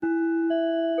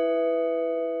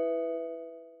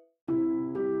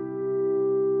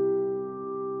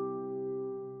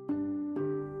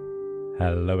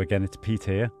Hello again, it's Pete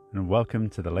here, and welcome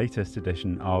to the latest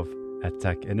edition of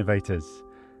EdTech Innovators.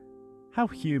 How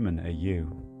human are you?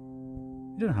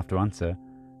 You don't have to answer,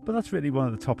 but that's really one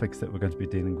of the topics that we're going to be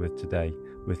dealing with today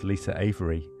with Lisa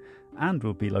Avery, and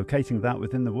we'll be locating that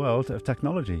within the world of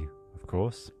technology, of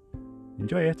course.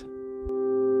 Enjoy it.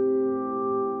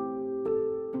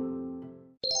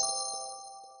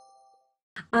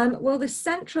 Well, the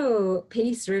central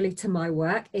piece really to my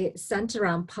work, it's centered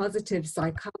around positive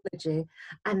psychology.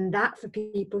 And that, for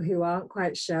people who aren't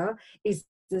quite sure, is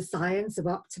the science of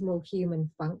optimal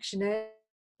human functioning.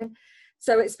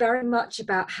 So it's very much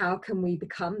about how can we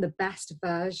become the best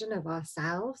version of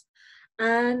ourselves.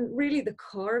 And really the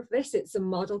core of this, it's a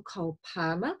model called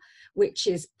PERMA, which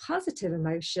is positive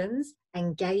emotions,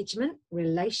 engagement,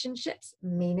 relationships,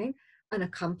 meaning, and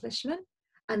accomplishment.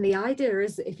 And the idea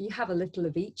is that if you have a little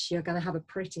of each, you're going to have a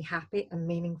pretty happy and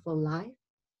meaningful life.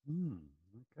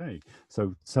 Okay,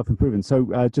 so self-improvement. So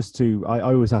I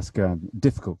always ask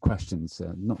difficult questions,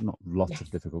 not lots of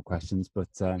difficult questions, but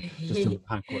just to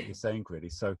unpack what you're saying, really.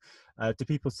 So do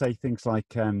people say things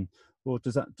like, well,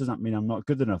 does that mean I'm not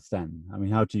good enough then? I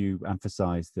mean, how do you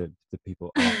emphasize that the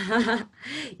people are?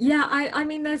 Yeah, I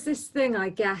mean, there's this thing, I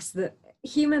guess, that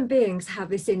human beings have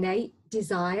this innate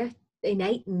desire,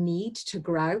 innate need to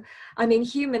grow. I mean,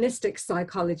 humanistic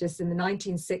psychologists in the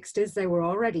 1960s, they were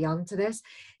already onto this.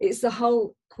 It's the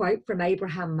whole quote from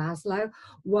Abraham Maslow: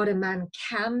 what a man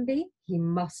can be, he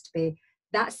must be.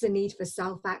 That's the need for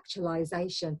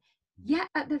self-actualization. Yet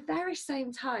at the very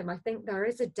same time, I think there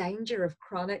is a danger of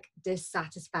chronic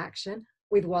dissatisfaction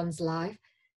with one's life.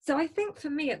 So I think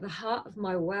for me, at the heart of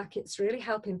my work, it's really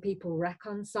helping people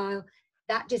reconcile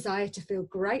that desire to feel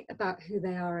great about who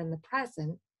they are in the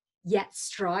present, yet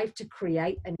strive to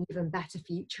create an even better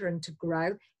future and to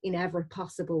grow in every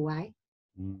possible way.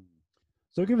 Mm.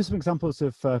 So give us some examples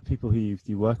of people who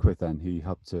you work with then, who you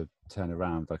help to turn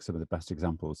around, like some of the best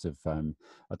examples of, I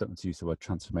don't want to use the word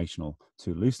transformational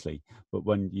too loosely, but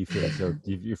when you feel as though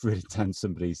you've really turned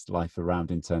somebody's life around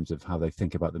in terms of how they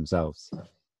think about themselves.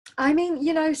 I mean,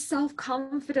 you know,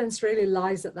 self-confidence really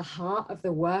lies at the heart of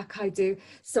the work I do.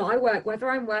 So I work, whether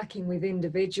I'm working with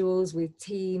individuals, with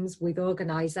teams, with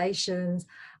organizations.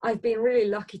 I've been really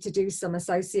lucky to do some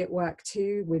associate work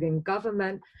too within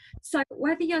government. So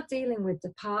whether you're dealing with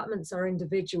departments or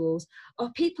individuals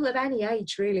or people of any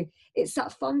age, really, it's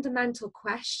that fundamental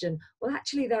question. Well,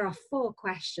 actually, there are four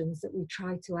questions that we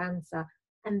try to answer.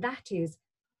 And that is,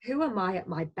 who am I at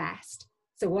my best?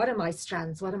 So what are my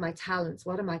strengths? What are my talents?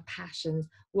 What are my passions?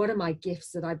 What are my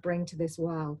gifts that I bring to this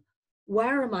world?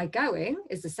 Where am I going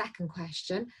is the second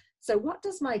question. So what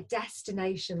does my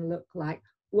destination look like?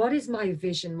 What is my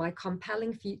vision, my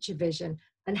compelling future vision?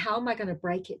 And how am I going to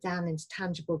break it down into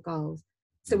tangible goals?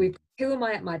 So we've, who am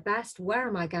I at my best? Where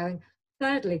am I going?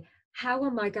 Thirdly, how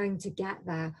am I going to get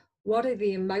there? What are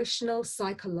the emotional,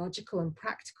 psychological, and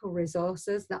practical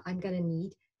resources that I'm going to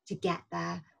need to get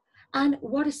there? And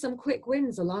what are some quick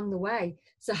wins along the way?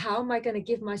 So how am I going to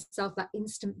give myself that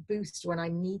instant boost when I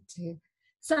need to?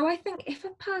 So I think if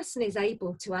a person is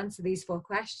able to answer these four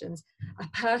questions, a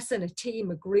person, a team,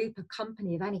 a group, a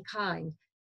company of any kind,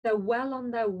 they're well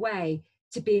on their way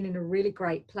to being in a really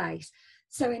great place.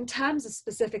 So in terms of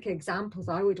specific examples,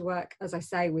 I would work, as I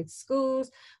say, with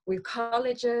schools, with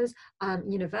colleges,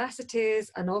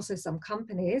 universities, and also some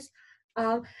companies.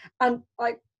 And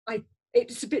I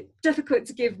it's a bit difficult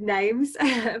to give names,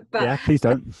 but Yeah, please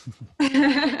don't.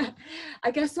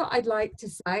 I guess what I'd like to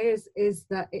say is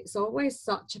that it's always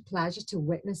such a pleasure to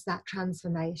witness that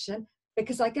transformation,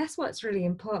 because I guess what's really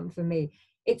important for me,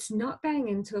 it's not going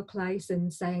into a place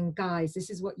and saying, guys, this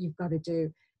is what you've got to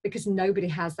do, because nobody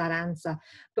has that answer.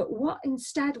 But what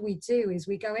instead we do is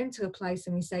we go into a place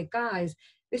and we say, guys,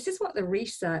 this is what the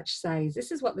research says.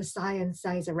 This is what the science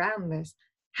says around this.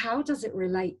 How does it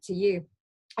relate to you?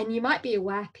 And you might be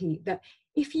aware, Pete, that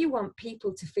if you want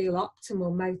people to feel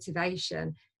optimal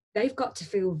motivation, they've got to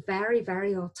feel very,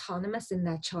 very autonomous in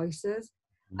their choices.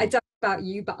 I don't know about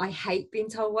you, but I hate being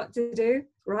told what to do,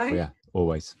 Oh, right? yeah,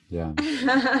 always. Yeah.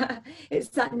 It's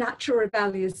that natural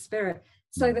rebellious spirit.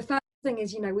 So the first thing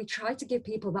is, you know, we try to give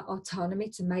people that autonomy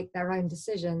to make their own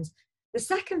decisions. The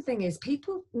second thing is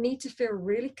people need to feel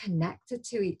really connected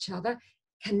to each other.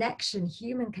 Connection,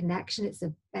 human connection, it's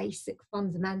a basic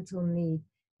fundamental need.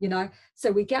 You know,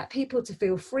 so we get people to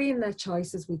feel free in their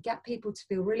choices. We get people to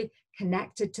feel really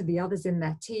connected to the others in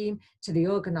their team, to the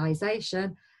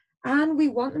organization. And we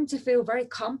want them to feel very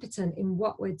competent in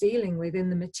what we're dealing with in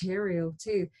the material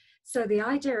too. So the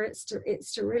idea is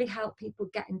to really help people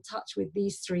get in touch with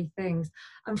these three things.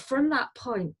 And from that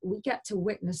point, we get to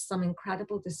witness some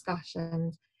incredible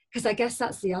discussions. Because I guess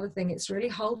that's the other thing. It's really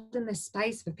holding this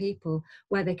space for people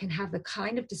where they can have the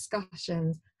kind of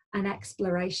discussions and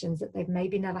explorations that they've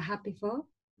maybe never had before.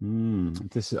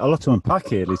 This is a lot to unpack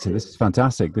here, Lisa. This is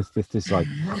fantastic. This is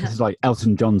like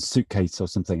Elton John's suitcase or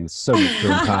something. There's so much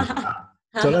to unpack.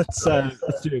 So let's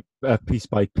do it piece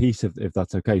by piece, if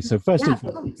that's okay. So firstly,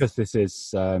 because this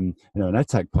is an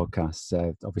EdTech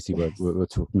podcast, obviously we're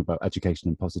talking about education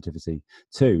and positivity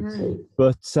too.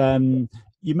 But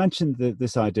you mentioned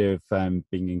this idea of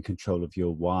being in control of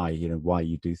your why, why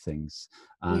you do things,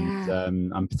 and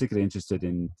I'm particularly interested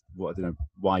in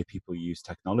why people use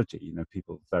technology.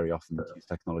 People very often use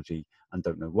technology and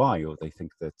don't know why, or they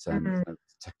think that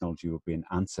technology will be an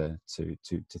answer to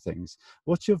things.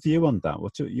 What's your view on that?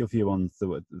 What's your view on the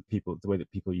way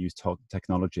that people use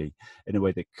technology in a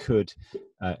way that could,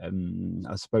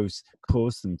 I suppose,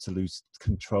 cause them to lose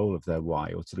control of their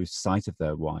why, or to lose sight of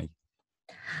their why?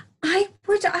 I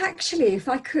would actually, if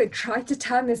I could, try to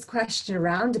turn this question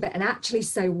around a bit and actually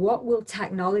say, what will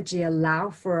technology allow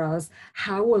for us?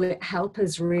 How will it help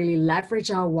us really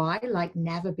leverage our why like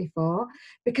never before?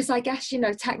 Because I guess,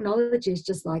 technology is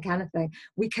just like anything.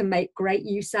 We can make great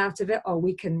use out of it, or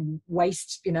we can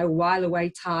waste, while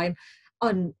away time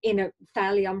in a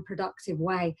fairly unproductive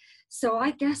way. So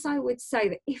I guess I would say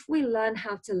that if we learn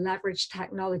how to leverage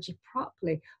technology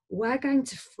properly, we're going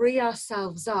to free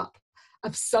ourselves up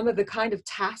of some of the kind of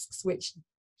tasks which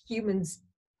humans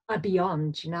are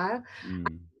beyond,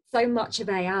 So much of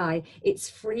AI, it's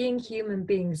freeing human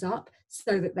beings up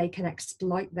so that they can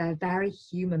exploit their very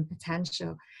human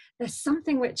potential. There's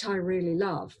something which I really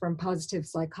love from positive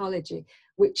psychology,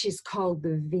 which is called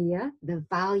the VIA, the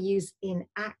Values in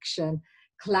Action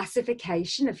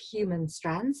classification of human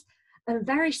strengths. And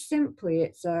very simply,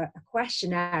 it's a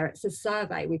questionnaire, it's a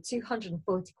survey with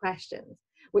 240 questions,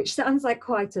 which sounds like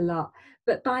quite a lot.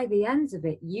 But by the end of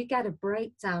it, you get a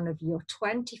breakdown of your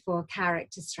 24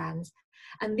 character strands.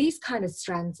 And these kind of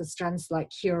strands are strands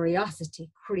like curiosity,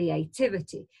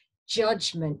 creativity,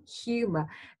 judgment, humor,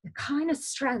 the kind of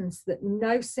strands that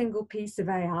no single piece of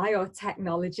AI or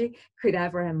technology could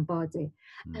ever embody.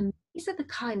 And these are the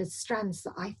kind of strands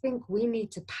that I think we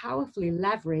need to powerfully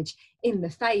leverage in the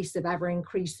face of ever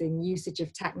increasing usage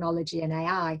of technology and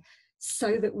AI,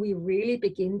 so that we really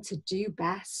begin to do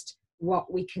best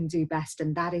what we can do best,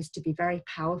 and that is to be very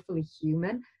powerfully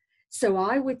human. So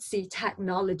I would see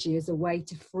technology as a way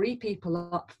to free people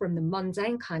up from the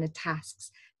mundane kind of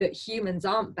tasks that humans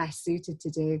aren't best suited to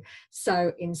do.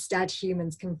 So instead,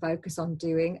 humans can focus on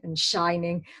doing and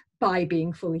shining by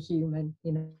being fully human,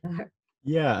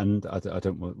 Yeah, and I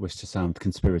don't wish to sound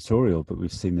conspiratorial, but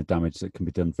we've seen the damage that can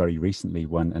be done very recently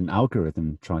when an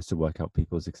algorithm tries to work out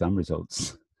people's exam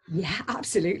results. Yeah,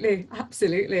 absolutely.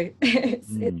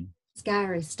 It's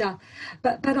scary stuff.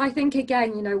 But I think,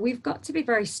 again, we've got to be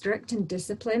very strict and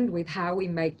disciplined with how we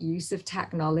make use of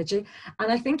technology.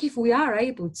 And I think if we are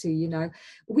able to,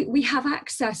 we have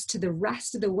access to the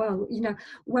rest of the world.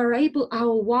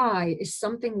 Our why is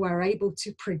something we're able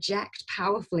to project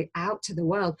powerfully out to the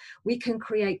world. We can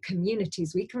create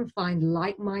communities, we can find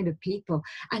like-minded people.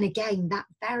 And again, that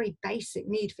very basic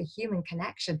need for human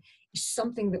connection is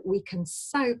something that we can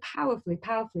so powerfully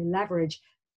leverage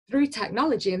through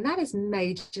technology, and that is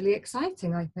majorly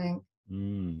exciting, I think.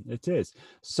 It is.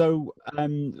 So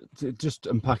just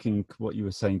unpacking what you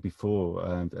were saying before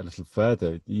a little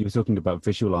further, you were talking about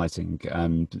visualizing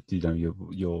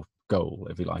your goal,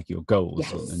 if you like, your goals.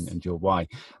 Yes. and your why.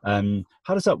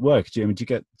 How does that work? Do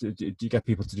you get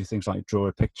people to do things like draw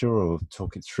a picture or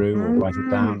talk it through or write it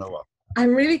down, or what?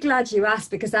 I'm really glad you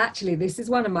asked, because actually this is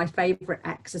one of my favorite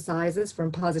exercises from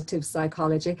positive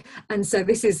psychology. And so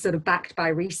this is sort of backed by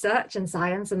research and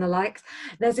science and the likes.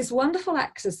 There's this wonderful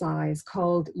exercise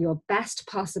called Your Best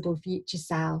Possible Future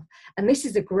Self. And this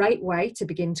is a great way to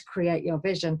begin to create your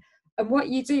vision. And what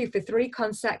you do for 3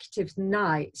 consecutive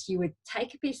nights, you would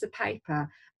take a piece of paper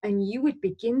and you would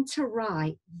begin to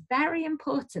write, very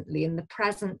importantly, in the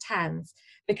present tense,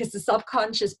 because the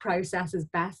subconscious processes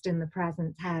best in the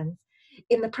present tense.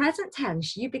 In the present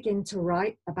tense, you begin to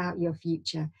write about your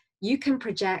future. You can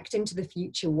project into the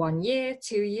future 1 year,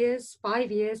 2 years,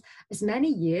 5 years, as many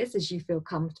years as you feel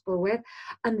comfortable with.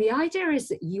 And the idea is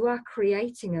that you are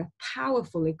creating a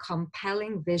powerfully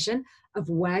compelling vision of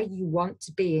where you want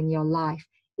to be in your life,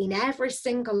 in every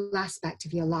single aspect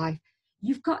of your life.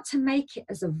 you've got to make it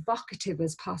as evocative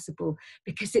as possible,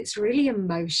 because it's really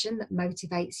emotion that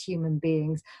motivates human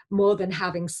beings more than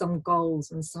having some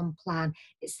goals and some plan.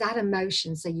 It's that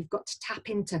emotion. So you've got to tap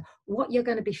into what you're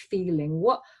going to be feeling,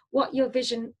 what your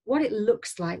vision, what it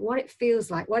looks like, what it feels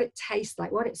like, what it tastes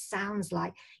like, what it sounds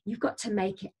like. You've got to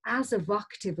make it as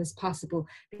evocative as possible,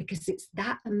 because it's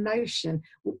that emotion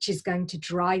which is going to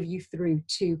drive you through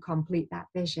to complete that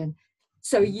vision.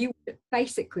 So you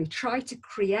basically try to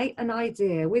create an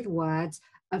idea with words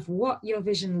of what your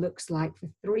vision looks like for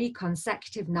 3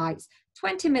 consecutive nights,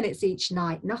 20 minutes each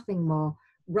night, nothing more.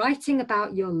 Writing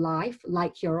about your life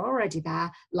like you're already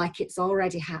there, like it's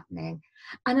already happening.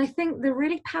 And I think the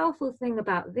really powerful thing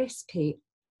about this, Pete,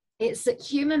 it's that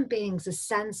human beings are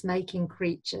sense-making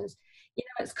creatures. You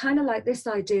know, it's kind of like this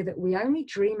idea that we only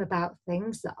dream about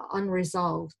things that are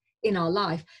unresolved in our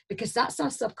life, because that's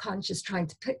our subconscious trying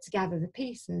to put together the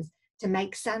pieces to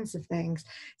make sense of things.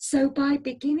 So by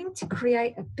beginning to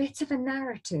create a bit of a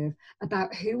narrative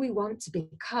about who we want to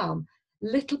become,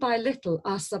 little by little,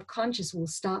 our subconscious will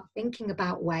start thinking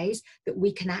about ways that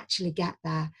we can actually get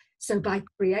there. So by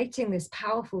creating this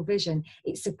powerful vision,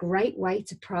 it's a great way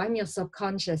to prime your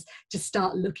subconscious to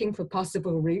start looking for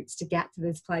possible routes to get to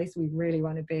this place we really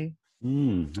want to be.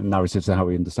 And narratives are how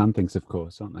we understand things, of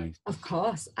course, aren't they? Of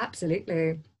course,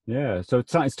 absolutely. Yeah. So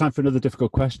it's time for another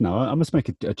difficult question now. I must make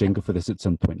a jingle for this at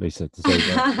some point, Lisa, to say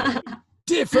that.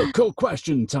 Difficult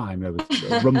question time. There was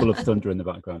a rumble of thunder in the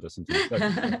background or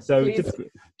something. So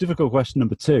difficult question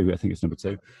number 2, I think it's number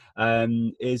 2,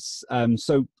 is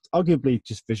so arguably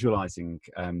just visualizing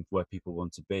where people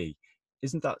want to be.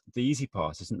 Isn't that the easy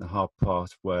part? Isn't the hard part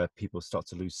where people start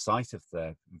to lose sight of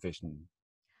their vision?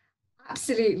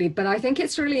 Absolutely. But I think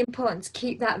it's really important to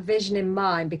keep that vision in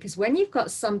mind, because when you've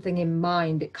got something in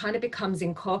mind, it kind of becomes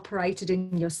incorporated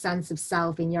in your sense of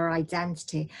self, in your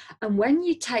identity. And when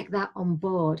you take that on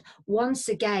board, once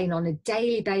again, on a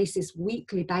daily basis,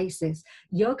 weekly basis,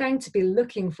 you're going to be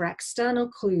looking for external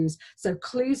clues. So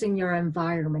clues in your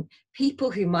environment,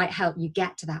 people who might help you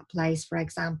get to that place, for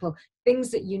example,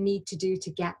 things that you need to do to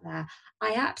get there.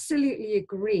 I absolutely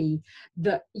agree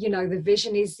that, you know, the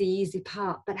vision is the easy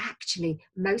part, but actually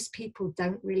most people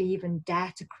don't really even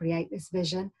dare to create this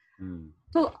vision.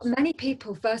 Well, many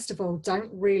people, first of all, don't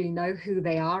really know who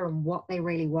they are and what they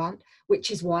really want,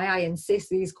 which is why I insist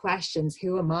these questions,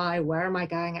 who am I, where am I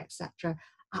going, etc.,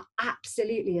 are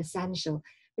absolutely essential.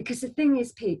 Because the thing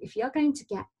is, Pete, if you're going to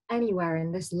get anywhere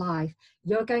in this life,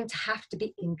 you're going to have to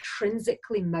be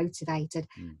intrinsically motivated.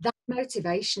 That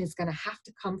motivation is going to have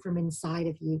to come from inside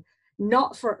of you,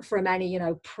 not from any, you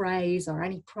know, praise or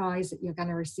any prize that you're going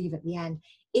to receive at the end,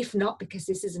 if not because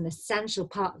this is an essential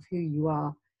part of who you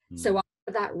are. So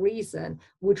for that reason,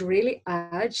 would really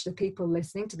urge the people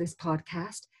listening to this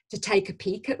podcast to take a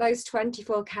peek at those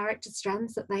 24 character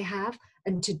strengths that they have,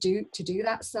 and to do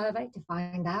that survey to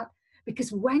find out.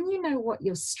 Because when you know what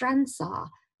your strengths are,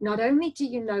 not only do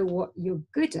you know what you're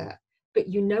good at, but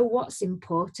you know what's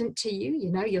important to you.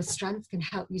 You know, your strengths can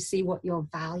help you see what your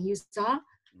values are.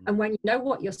 And when you know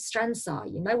what your strengths are,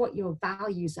 you know what your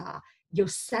values are, your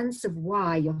sense of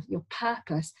why, your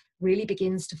purpose really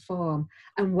begins to form.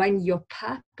 And when your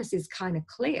purpose is kind of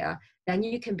clear, then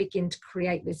you can begin to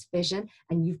create this vision,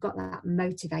 and you've got that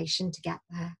motivation to get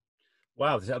there.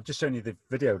 Wow, I've just shown you the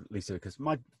video, Lisa, because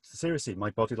my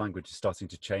body language is starting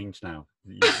to change now.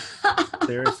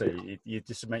 Seriously, you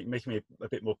just making me a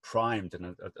bit more primed.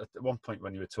 And at one point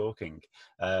when you were talking,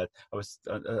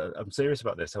 I'm serious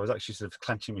about this. I was actually sort of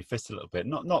clenching my fist a little bit,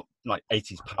 not like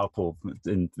 80s power pole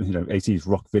in 80s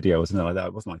rock video or something like that.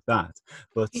 It wasn't like that,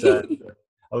 but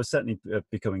I was certainly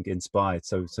becoming inspired.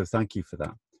 So thank you for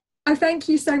that. Oh, thank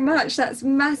you so much. That's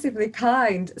massively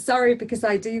kind. Sorry, because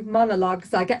I do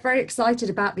monologues. I get very excited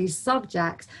about these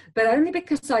subjects, but only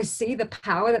because I see the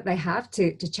power that they have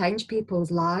to change people's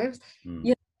lives. You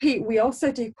know, Pete, we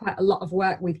also do quite a lot of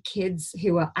work with kids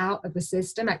who are out of the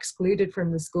system, excluded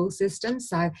from the school system,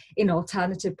 so in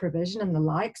alternative provision and the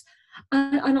likes.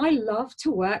 And I love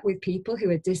to work with people who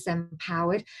are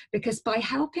disempowered, because by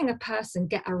helping a person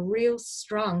get a real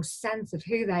strong sense of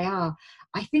who they are,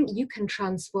 I think you can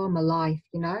transform a life,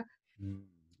 you know?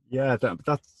 Yeah,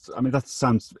 that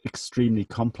sounds extremely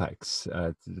complex,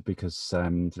 because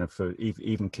for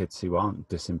even kids who aren't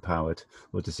disempowered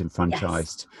or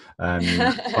disenfranchised,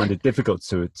 find it difficult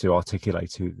to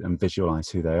articulate and visualize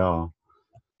who they are.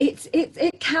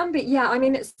 It can be, yeah. I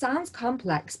mean, it sounds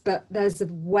complex, but there's a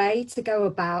way to go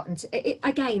about, and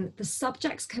again, the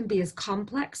subjects can be as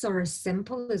complex or as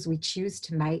simple as we choose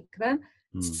to make them.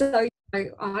 So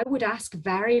I would ask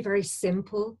very, very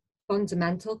simple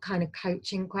fundamental kind of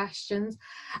coaching questions.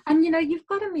 And, you've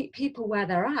got to meet people where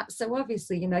they're at. So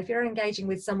obviously, if you're engaging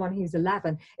with someone who's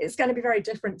 11, it's going to be very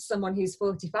different to someone who's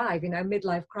 45,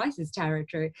 midlife crisis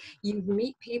territory. You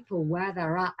meet people where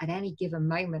they're at any given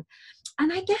moment.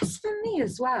 And I guess for me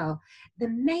as well, the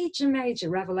major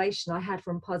revelation I had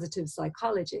from positive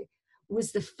psychology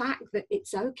was the fact that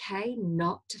it's okay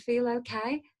not to feel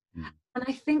okay. And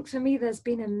I think for me, there's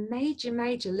been a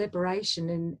major liberation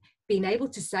in being able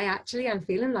to say, actually, I'm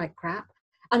feeling like crap.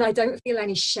 And I don't feel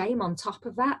any shame on top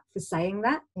of that for saying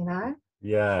that,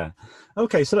 Yeah.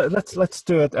 Okay. So let's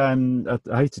do it. I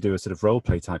hate to do a sort of role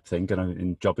play type thing.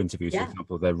 In job interviews, for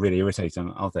example, they're really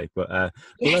irritating, aren't they? But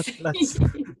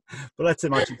let's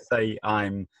imagine, say,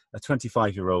 I'm a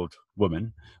 25-year-old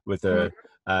woman with a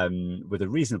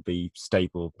reasonably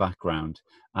stable background,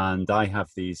 and I have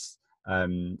these.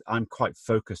 I'm quite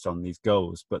focused on these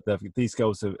goals, but these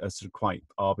goals are sort of quite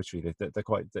arbitrary.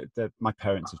 They're my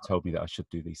parents have told me that I should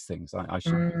do these things.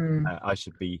 I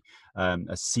should be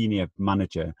a senior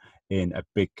manager in a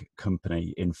big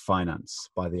company in finance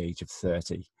by the age of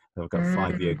 30. So I've got a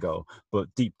 5-year goal,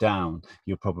 but deep down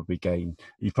you probably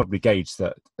gauge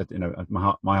that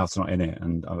my heart's not in it,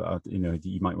 and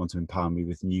you might want to empower me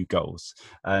with new goals.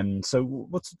 So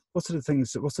what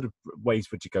sort of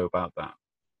ways would you go about that?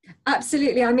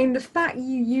 Absolutely. I mean, the fact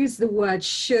you use the word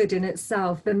should in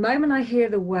itself, the moment I hear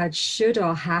the word should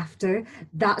or have to,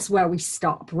 that's where we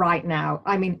stop right now.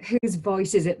 I mean, whose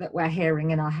voice is it that we're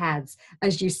hearing in our heads?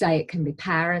 As you say, it can be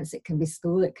parents, it can be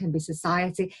school, it can be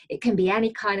society, it can be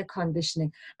any kind of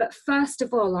conditioning. But first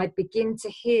of all, I begin to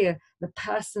hear the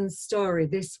person's story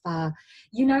this far.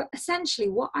 Essentially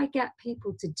what I get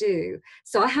people to do,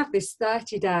 so I have this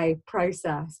 30-day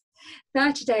process.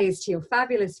 30 days to your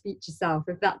fabulous future self,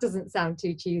 if that doesn't sound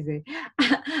too cheesy.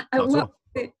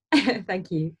 Thank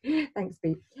you. Thanks,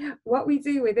 Pete. What we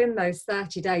do within those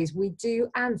 30 days, we do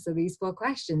answer these 4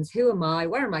 questions. Who am I?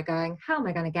 Where am I going? How am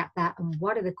I going to get there? And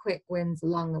what are the quick wins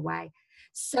along the way?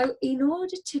 So in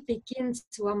order to begin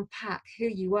to unpack who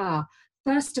you are,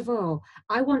 first of all,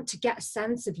 I want to get a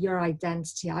sense of your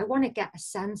identity. I want to get a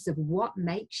sense of what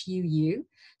makes you you.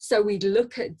 So we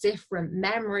look at different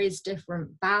memories,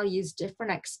 different values,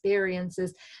 different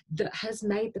experiences that has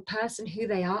made the person who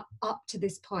they are up to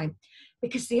this point.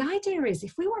 Because the idea is,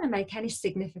 if we want to make any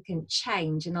significant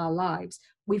change in our lives,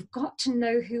 we've got to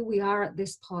know who we are at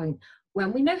this point.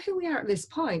 When we know who we are at this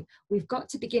point, we've got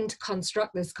to begin to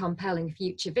construct this compelling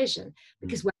future vision.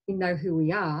 Because when we know who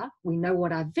we are, we know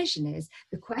what our vision is.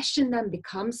 The question then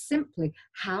becomes simply,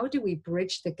 how do we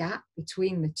bridge the gap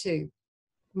between the two?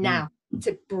 Now,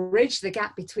 to bridge the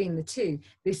gap between the two,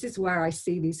 this is where I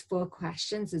see these 4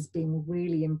 questions as being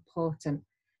really important.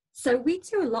 So we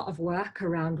do a lot of work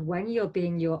around when you're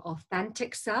being your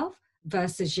authentic self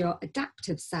versus your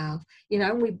adaptive self.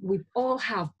 And we all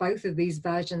have both of these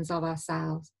versions of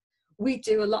ourselves. We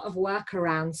do a lot of work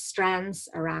around strengths,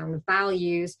 around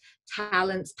values,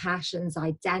 talents, passions,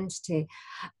 identity.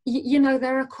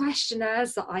 There are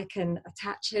questionnaires that I can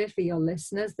attach here for your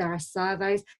listeners. There are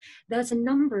surveys. There's a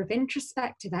number of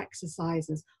introspective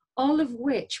exercises, all of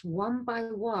which, one by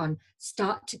one,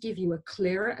 start to give you a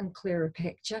clearer and clearer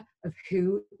picture of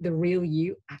who the real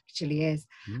you actually is.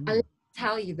 And let me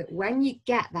tell you that when you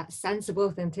get that sense of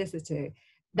authenticity,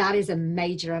 that is a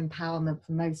major empowerment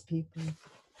for most people.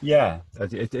 Yeah,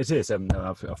 it is.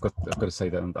 I've got to say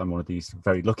that I'm one of these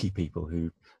very lucky people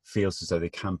who feels as though they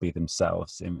can be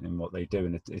themselves in what they do,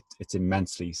 and it's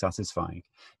immensely satisfying.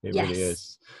 It really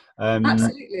is.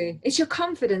 Absolutely. It's your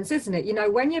confidence, isn't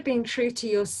it? When you're being true to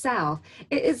yourself,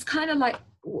 it is kind of like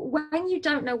when you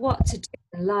don't know what to do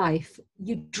in life,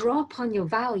 you draw upon your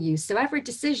values. So every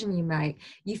decision you make,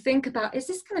 you think about, is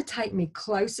this going to take me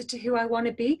closer to who I want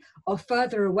to be or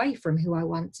further away from who I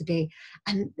want to be?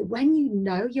 And when you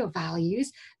know your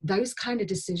values, those kind of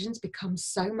decisions become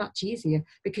so much easier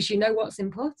because you know what's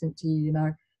important to you,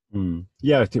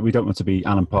 Yeah, we don't want to be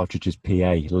Alan Partridge's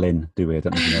PA, Lynn, do we? I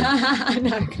don't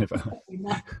know.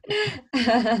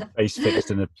 Face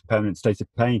fixed in a permanent state of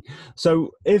pain.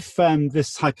 So if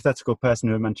this hypothetical person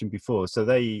who I mentioned before, so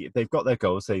they've got their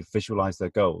goals, they've visualized their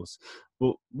goals,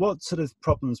 well, what sort of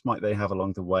problems might they have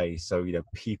along the way? So,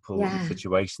 people and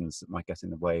situations that might get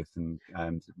in the way of them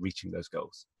reaching those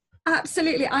goals.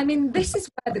 Absolutely. I mean, this is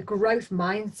where the growth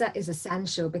mindset is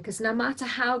essential, because no matter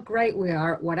how great we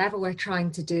are at whatever we're trying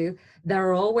to do, there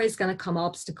are always going to come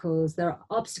obstacles.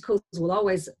 Obstacles will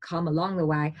always come along the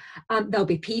way. There'll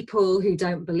be people who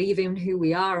don't believe in who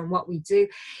we are and what we do.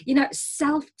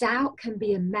 Self-doubt can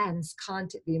be immense,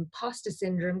 can't it? The imposter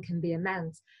syndrome can be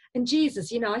immense. And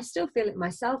Jesus, I still feel it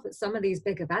myself at some of these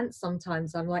big events.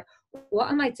 Sometimes I'm like, what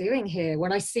am I doing here?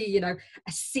 When I see, you know,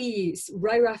 a sea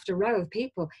row after row of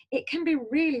people, it can be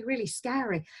really, really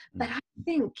scary. But I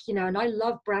think, you know, and I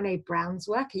love Brené Brown's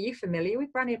work. Are you familiar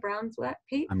with Brené Brown's work,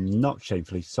 Pete? I'm not,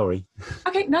 shamefully, sorry.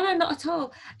 Okay, no, no, not at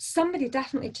all. Somebody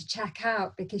definitely to check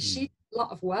out, because Mm. she did a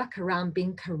lot of work around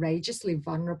being courageously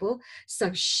vulnerable.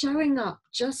 So showing up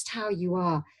just how you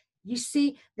are. You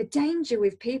see, the danger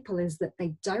with people is that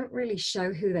they don't really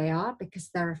show who they are because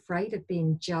they're afraid of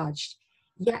being judged.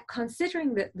 Yet,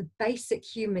 considering that the basic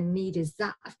human need is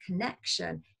that of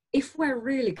connection, if we're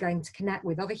really going to connect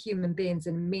with other human beings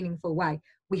in a meaningful way,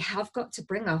 we have got to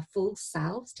bring our full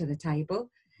selves to the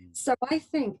table. So I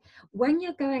think when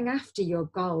you're going after your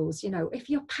goals, you know, if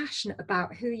you're passionate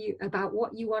about about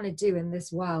what you want to do in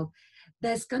this world,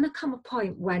 there's going to come a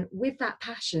point when, with that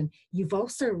passion, you've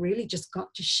also really just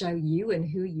got to show you and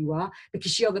who you are,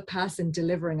 because you're the person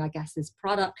delivering, I guess, this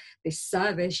product, this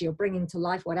service you're bringing to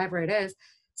life, whatever it is.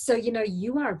 So, you know,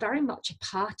 you are very much a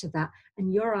part of that,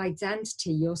 and your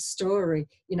identity, your story,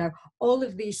 you know, all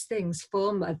of these things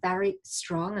form a very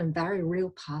strong and very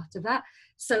real part of that.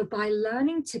 So by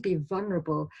learning to be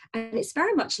vulnerable, and it's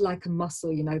very much like a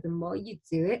muscle, you know, the more you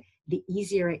do it, the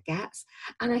easier it gets.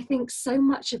 And I think so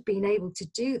much of being able to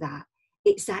do that,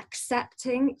 it's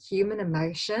accepting human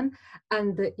emotion,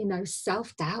 and that, you know,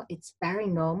 self-doubt, it's very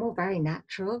normal, very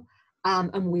natural.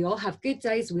 And we all have good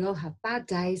days, we all have bad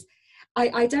days.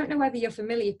 I don't know whether you're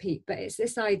familiar, Pete, but it's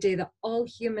this idea that all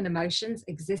human emotions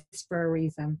exist for a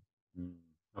reason. Mm,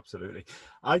 absolutely.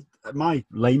 My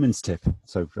layman's tip.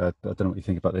 So I don't know what you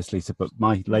think about this, Lisa, but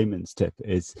my layman's tip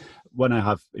is when I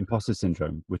have imposter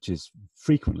syndrome, which is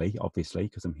frequently, obviously,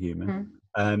 because I'm human.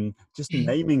 Just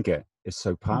naming it is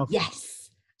so powerful. Yes.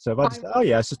 So if I just, oh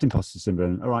yeah, it's just imposter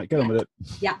syndrome. All right, get on with it.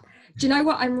 Yeah. Do you know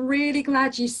what? I'm really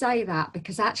glad you say that,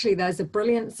 because actually there's a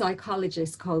brilliant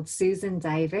psychologist called Susan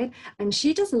David, and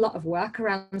she does a lot of work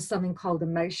around something called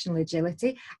emotional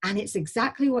agility. And it's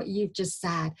exactly what you've just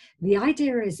said. The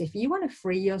idea is, if you want to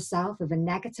free yourself of a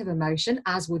negative emotion,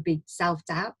 as would be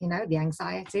self-doubt, you know, the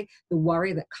anxiety, the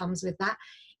worry that comes with that,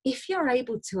 if you're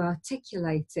able to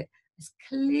articulate it as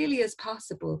clearly as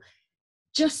possible,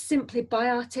 just simply by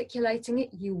articulating it,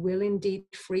 you will indeed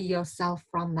free yourself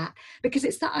from that. Because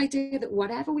it's that idea that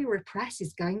whatever we repress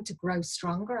is going to grow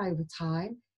stronger over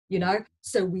time, you know?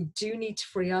 So we do need to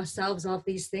free ourselves of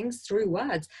these things through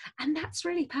words. And that's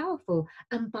really powerful.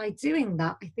 And by doing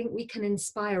that, I think we can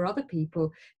inspire other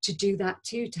people to do that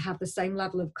too, to have the same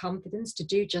level of confidence to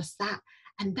do just that.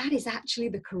 And that is actually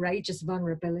the courageous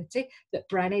vulnerability that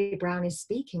Brené Brown is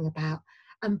speaking about.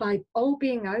 And by all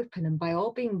being open and by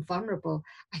all being vulnerable,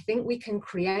 I think we can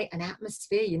create an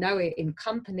atmosphere, you know, in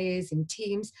companies, in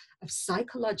teams, of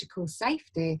psychological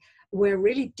safety. We're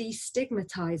really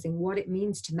destigmatizing what it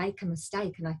means to make a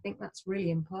mistake. And I think that's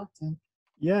really important.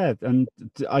 Yeah, and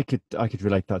I could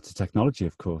relate that to technology,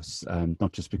 of course,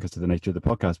 not just because of the nature of the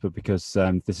podcast, but because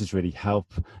this has really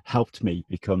helped me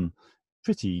become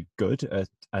pretty good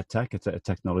at tech, at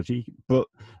technology, but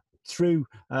through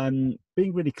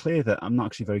being really clear that I'm not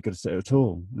actually very good at it at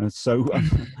all. So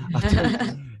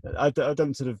I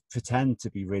don't sort of pretend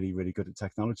to be really, really good at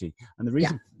technology. And the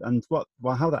reason, and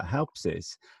how that helps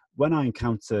is when I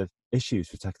encounter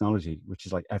issues with technology, which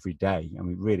is like every day, I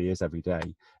mean, it really is every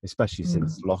day, especially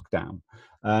since lockdown.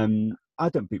 I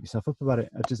don't beat myself up about it.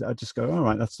 I just go, all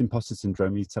right, that's imposter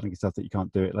syndrome. You're telling yourself that you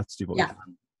can't do it. Let's do what we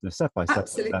can, step by step.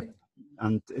 Absolutely.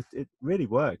 And it really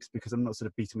works because I'm not sort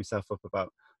of beating myself up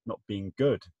about not being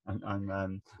good.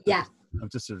 I'm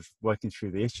just sort of working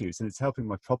through the issues, and it's helping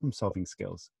my problem solving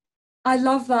skills. I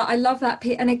love that. I love that,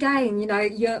 Pete. And again, you know,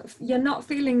 you're not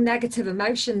feeling negative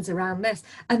emotions around this.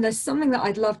 And there's something that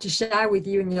I'd love to share with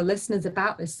you and your listeners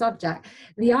about this subject.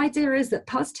 The idea is that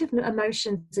positive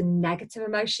emotions and negative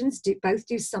emotions both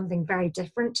do something very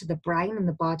different to the brain and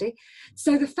the body.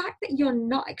 So the fact that you're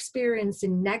not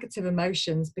experiencing negative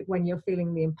emotions but when you're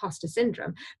feeling the imposter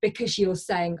syndrome, because you're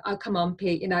saying, oh, come on,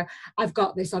 Pete, you know, I've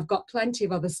got this. I've got plenty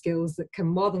of other skills that can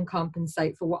more than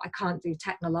compensate for what I can't do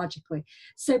technologically.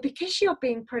 So because you're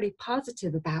being pretty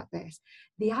positive about this,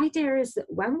 the idea is that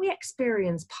when we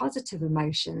experience positive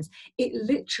emotions, it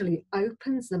literally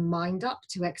opens the mind up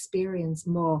to experience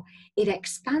more. It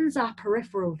expands our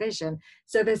peripheral vision.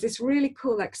 So there's this really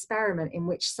cool experiment in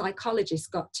which psychologists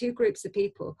got two groups of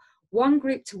people, one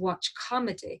group to watch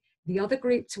comedy, the other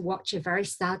group to watch a very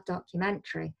sad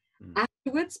documentary.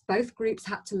 Afterwards, both groups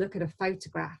had to look at a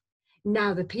photograph.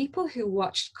 Now, the people who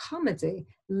watched comedy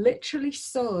literally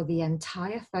saw the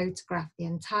entire photograph, the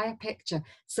entire picture.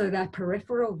 So their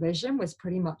peripheral vision was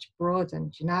pretty much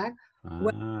broadened, you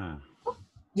know?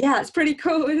 Yeah, it's pretty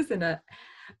cool, isn't it?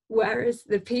 Whereas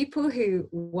the people who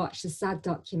watched the sad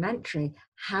documentary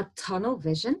had tunnel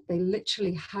vision. They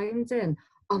literally homed in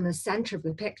on the center of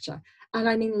the picture. And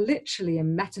I mean, literally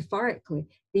and metaphorically,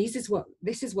 this is what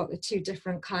the two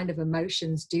different kind of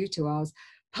emotions do to us.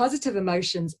 Positive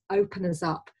emotions open us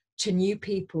up to new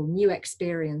people, new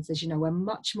experiences. You know, we're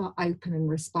much more open and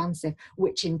responsive,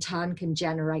 which in turn can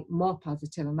generate more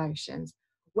positive emotions.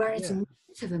 Whereas Yeah.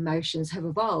 negative emotions have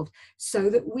evolved so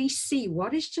that we see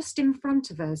what is just in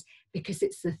front of us because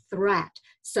it's the threat.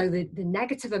 So the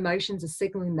negative emotions are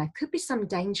signaling there could be some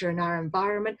danger in our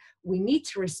environment. We need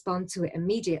to respond to it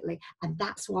immediately. And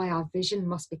that's why our vision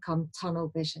must become tunnel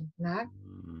vision. No?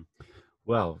 Mm.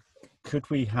 Well, could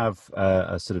we have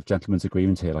a sort of gentleman's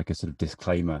agreement here, like a sort of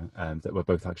disclaimer that we're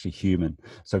both actually human?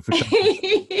 So, for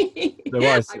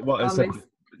example, so I what I said, promise.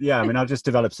 yeah, I mean, I'll just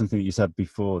develop something that you said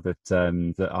before that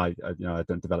that you know, I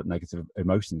don't develop negative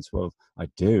emotions. Well, I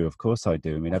do, of course, I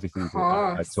do. I mean, Of everything that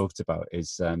I course. talked about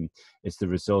is the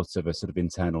result of a sort of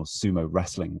internal sumo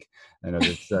wrestling. You know,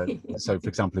 there's, so for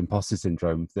example, imposter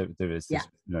syndrome. There is Yeah. this,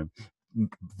 you know,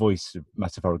 voice,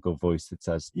 metaphorical voice that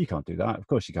says, "You can't do that. Of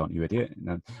course, you can't, you idiot."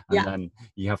 And Yeah. then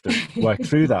you have to work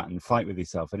through that and fight with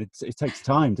yourself, and it takes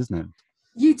time, doesn't it?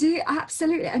 You do,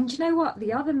 absolutely. And you know what?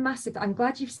 The other massive, I'm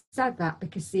glad you've said that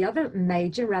because the other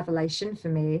major revelation for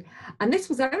me, and this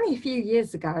was only a few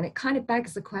years ago, and it kind of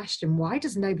begs the question, why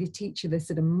does nobody teach you this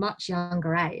at a much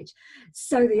younger age?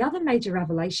 So the other major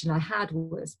revelation I had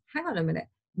was, hang on a minute,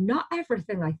 not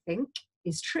everything I think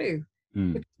is true.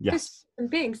 Mm, It's just yes. human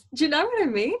beings. Do you know what I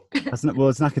mean? Well,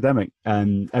 as an academic,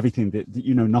 everything that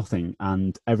you know nothing,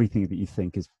 and everything that you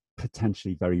think is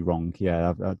potentially very wrong.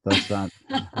 Yeah, that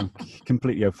I'm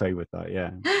completely au fait with that.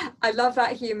 Yeah. I love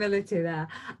that humility there.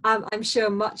 I'm sure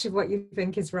much of what you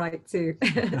think is right too.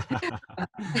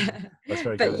 That's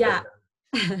very But good. yeah,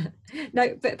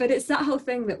 no, but it's that whole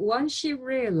thing that once you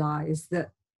realize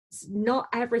that not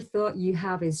every thought you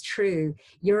have is true,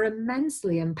 you're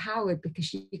immensely empowered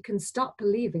because you can stop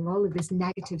believing all of this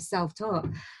negative self-talk.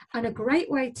 And a great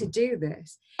way to do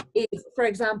this is, for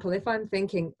example, if I'm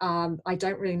thinking, I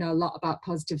don't really know a lot about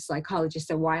positive psychology,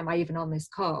 so why am I even on this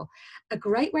call? A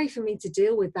great way for me to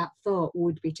deal with that thought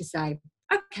would be to say,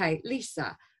 okay,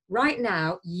 Lisa, right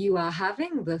now you are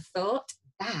having the thought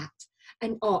that,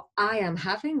 and or I am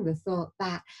having the thought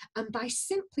that. And by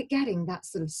simply getting that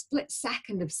sort of split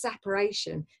second of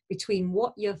separation between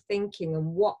what you're thinking and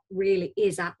what really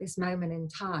is at this moment in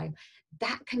time,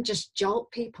 that can just jolt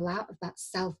people out of that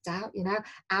self-doubt, you know,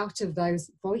 out of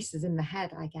those voices in the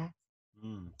head, I guess.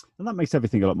 Mm. And that makes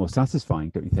everything a lot more satisfying,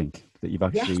 don't you think? That you've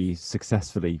Yes. actually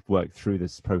successfully worked through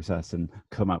this process and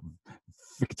come out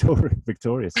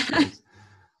victorious, I suppose.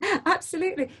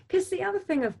 Absolutely. Because the other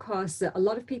thing, of course, that a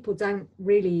lot of people don't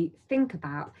really think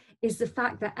about is the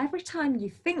fact that every time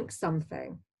you think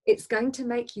something, it's going to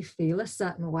make you feel a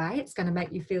certain way. It's going to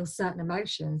make you feel certain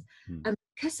emotions. Mm. And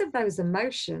because of those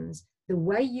emotions, the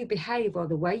way you behave or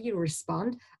the way you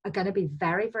respond are going to be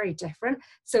very, very different.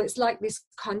 So it's like this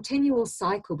continual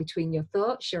cycle between your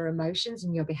thoughts, your emotions,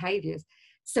 and your behaviors.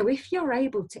 So if you're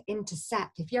able to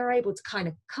intercept, if you're able to kind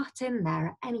of cut in there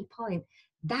at any point,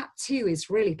 that too is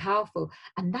really powerful.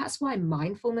 And that's why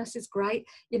mindfulness is great.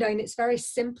 You know, in its very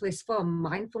simplest form,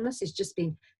 mindfulness is just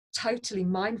being totally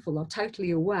mindful or totally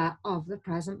aware of the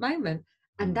present moment.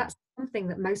 And Mm. that's something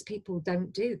that most people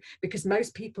don't do because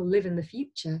most people live in the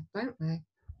future, don't they?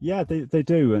 Yeah, they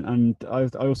do, and I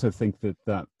also think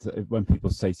that when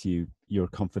people say to you, "You're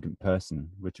a confident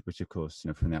person," which of course, you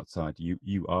know, from the outside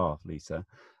you are, Lisa,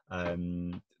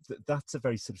 that's a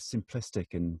very sort of simplistic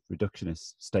and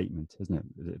reductionist statement, isn't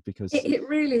it? Because It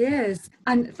really is.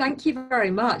 And thank you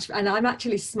very much. And I'm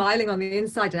actually smiling on the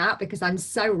inside and out because I'm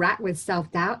so racked with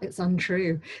self-doubt. It's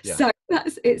untrue. yeah, So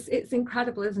it's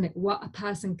incredible, isn't it? What a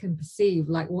person can perceive,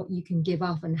 like what you can give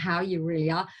off and how you really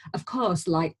are. Of course,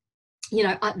 like, you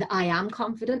know, I am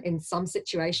confident in some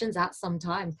situations at some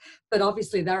times, but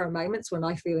obviously there are moments when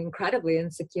I feel incredibly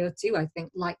insecure too, I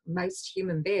think, like most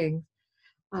human beings.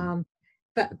 Um,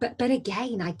 but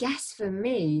again, I guess for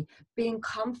me, being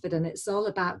confident, it's all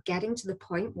about getting to the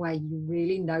point where you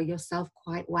really know yourself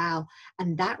quite well,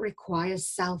 and that requires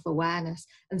self-awareness.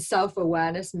 And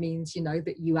self-awareness means, you know,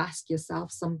 that you ask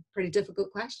yourself some pretty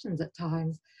difficult questions at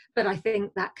times. But I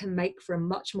think that can make for a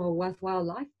much more worthwhile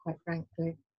life, quite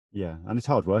frankly. yeah, and it's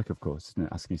hard work, of course, isn't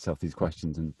it? Asking yourself these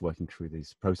questions and working through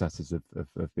these processes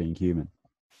of being human.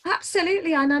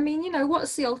 Absolutely. And I mean,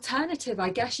 what's the alternative?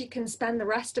 I guess you can spend the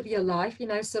rest of your life,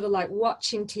 sort of like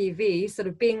watching TV, sort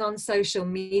of being on social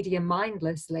media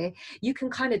mindlessly. You can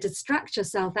kind of distract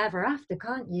yourself ever after,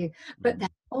 can't you? But there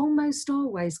almost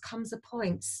always comes a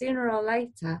point sooner or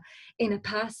later in a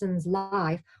person's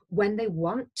life when they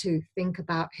want to think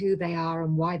about who they are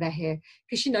and why they're here.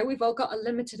 Because, we've all got a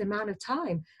limited amount of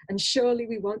time, and surely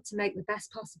we want to make the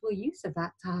best possible use of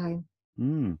that time.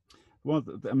 Mm. Well,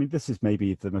 I mean, this is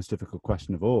maybe the most difficult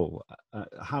question of all.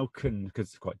 How can, because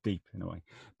it's quite deep in a way,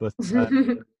 but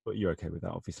you're okay with that,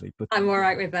 obviously. But I'm all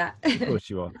right with that. of course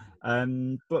you are.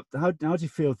 But how do you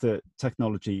feel that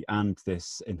technology and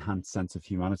this enhanced sense of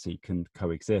humanity can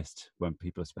coexist when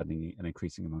people are spending an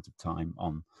increasing amount of time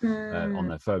on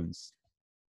their phones?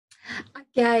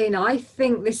 Again, I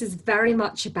think this is very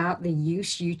much about the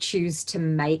use you choose to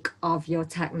make of your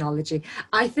technology.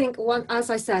 I think, as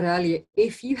I said earlier,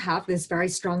 if you have this very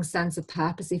strong sense of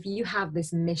purpose, if you have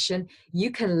this mission,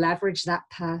 you can leverage that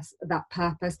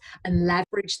purpose and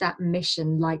leverage that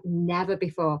mission like never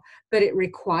before. But it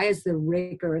requires the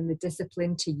rigor and the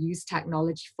discipline to use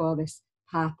technology for this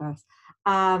purpose.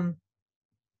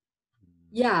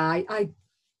 Yeah,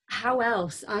 how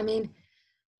else? I mean,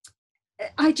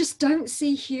 I just don't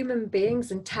see human beings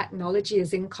and technology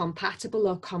as incompatible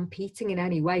or competing in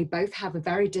any way. Both have a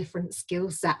very different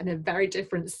skill set and a very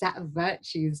different set of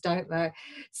virtues, don't they?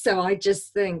 So I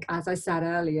just think, as I said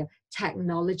earlier,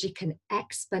 technology can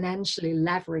exponentially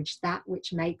leverage that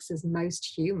which makes us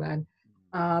most human.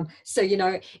 So,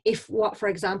 for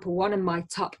example, one of my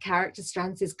top character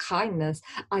strengths is kindness.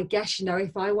 I guess,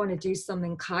 if I want to do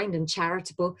something kind and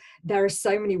charitable, there are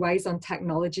so many ways on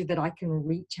technology that I can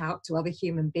reach out to other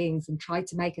human beings and try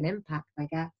to make an impact, I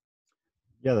guess.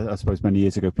 Yeah, I suppose many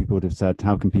years ago people would have said,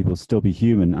 "How can people still be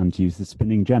human and use the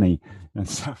spinning Jenny?" And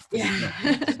stuff. Yeah.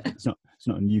 It's not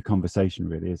a new conversation,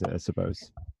 really, is it? I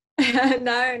suppose.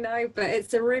 No, but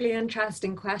it's a really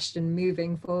interesting question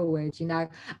moving forward,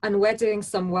 and we're doing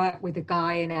some work with a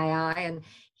guy in AI, and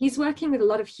he's working with a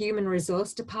lot of human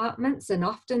resource departments, and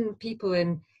often people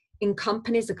in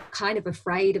companies are kind of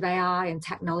afraid of AI and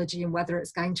technology and whether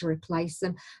it's going to replace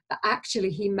them. But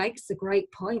actually, he makes a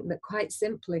great point that quite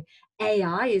simply,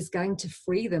 AI is going to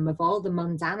free them of all the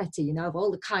mundanity, of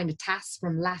all the kind of tasks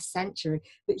from last century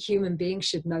that human beings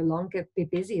should no longer be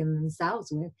busy in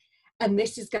themselves with. And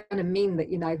this is going to mean that,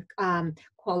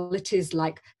 qualities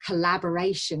like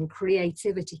collaboration,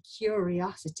 creativity,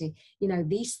 curiosity,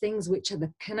 these things which are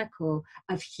the pinnacle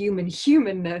of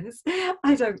humanness.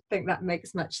 I don't think that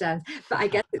makes much sense, but I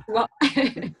guess it's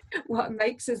what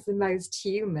makes us the most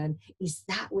human is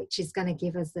that which is going to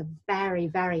give us a very,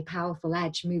 very powerful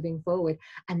edge moving forward.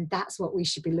 And that's what we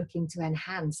should be looking to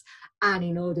enhance. And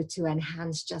in order to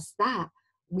enhance just that,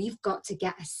 we've got to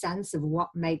get a sense of what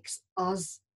makes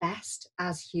us best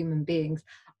as human beings.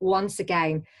 Once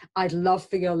again, I'd love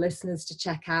for your listeners to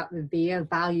check out the VIA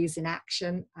Values in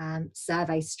Action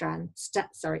survey strand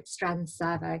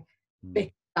survey.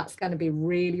 That's going to be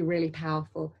really, really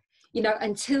powerful.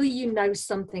 Until you know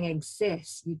something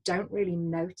exists, you don't really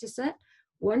notice it.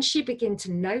 Once you begin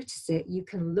to notice it, you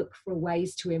can look for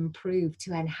ways to improve,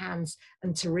 to enhance,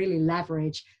 and to really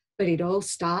leverage. But it all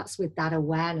starts with that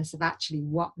awareness of actually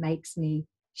what makes me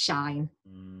shine.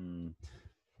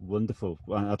 Wonderful.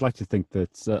 Well, I'd like to think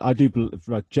that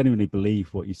I genuinely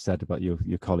believe what you said about your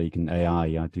colleague in AI.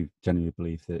 I do genuinely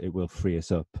believe that it will free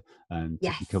us up to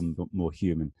Yes. become more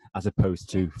human, as opposed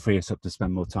to free us up to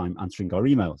spend more time answering our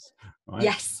emails. Right?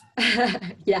 Yes.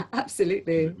 Yeah,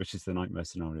 absolutely. Which is the nightmare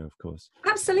scenario, of course.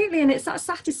 Absolutely. And it's that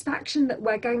satisfaction that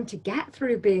we're going to get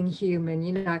through being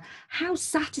human. How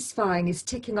satisfying is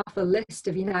ticking off a list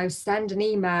of, send an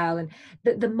email and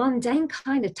the mundane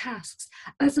kind of tasks,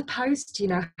 as opposed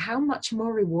to, how much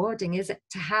more rewarding is it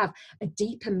to have a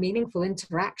deep and meaningful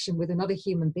interaction with another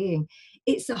human being?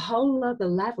 It's a whole other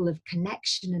level of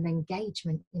connection and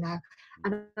engagement,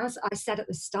 And as I said at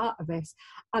the start of this,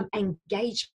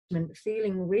 engagement,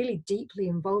 feeling really deeply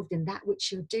involved in that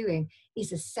which you're doing,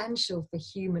 is essential for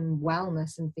human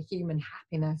wellness and for human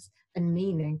happiness and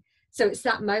meaning. So it's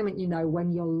that moment,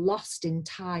 when you're lost in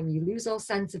time, you lose all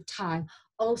sense of time,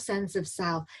 all sense of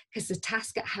self, because the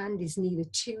task at hand is neither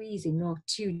too easy nor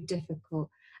too difficult.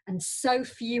 And so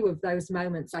few of those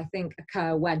moments, I think,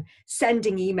 occur when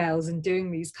sending emails and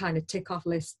doing these kind of tick off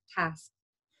list tasks.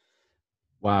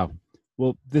 Wow.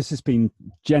 Well, this has been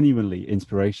genuinely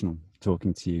inspirational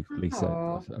talking to you, Lisa.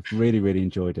 I've really, really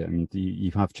enjoyed it, and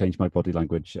you have changed my body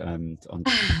language.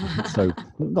 So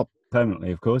not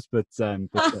permanently, of course, but certainly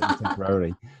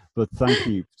temporarily. But thank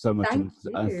you so much, Thank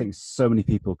and I you. think so many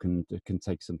people can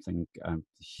take something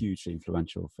hugely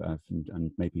influential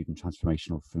and maybe even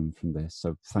transformational from this.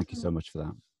 So thank you so much for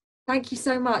that. Thank you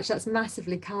so much. That's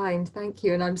massively kind. Thank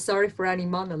you. And I'm sorry for any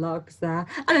monologues there.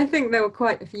 And I think there were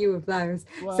quite a few of those.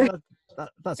 Well,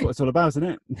 that's what it's all about, isn't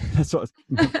it? That's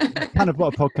kind of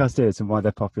what a podcast is and why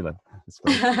they're popular.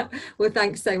 Well,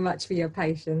 thanks so much for your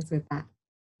patience with that.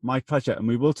 My pleasure. And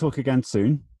we will talk again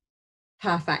soon.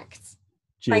 Perfect.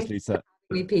 Cheers, Lisa.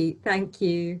 Thank you, Pete. Thank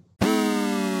you.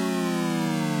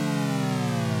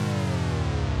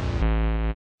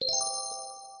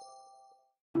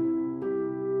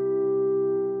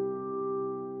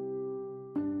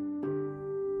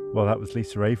 Well, that was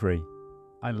Lisa Avery.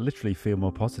 I literally feel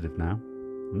more positive now.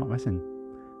 I'm not messing.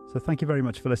 So thank you very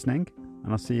much for listening,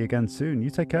 and I'll see you again soon. You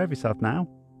take care of yourself now.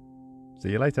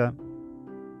 See you later.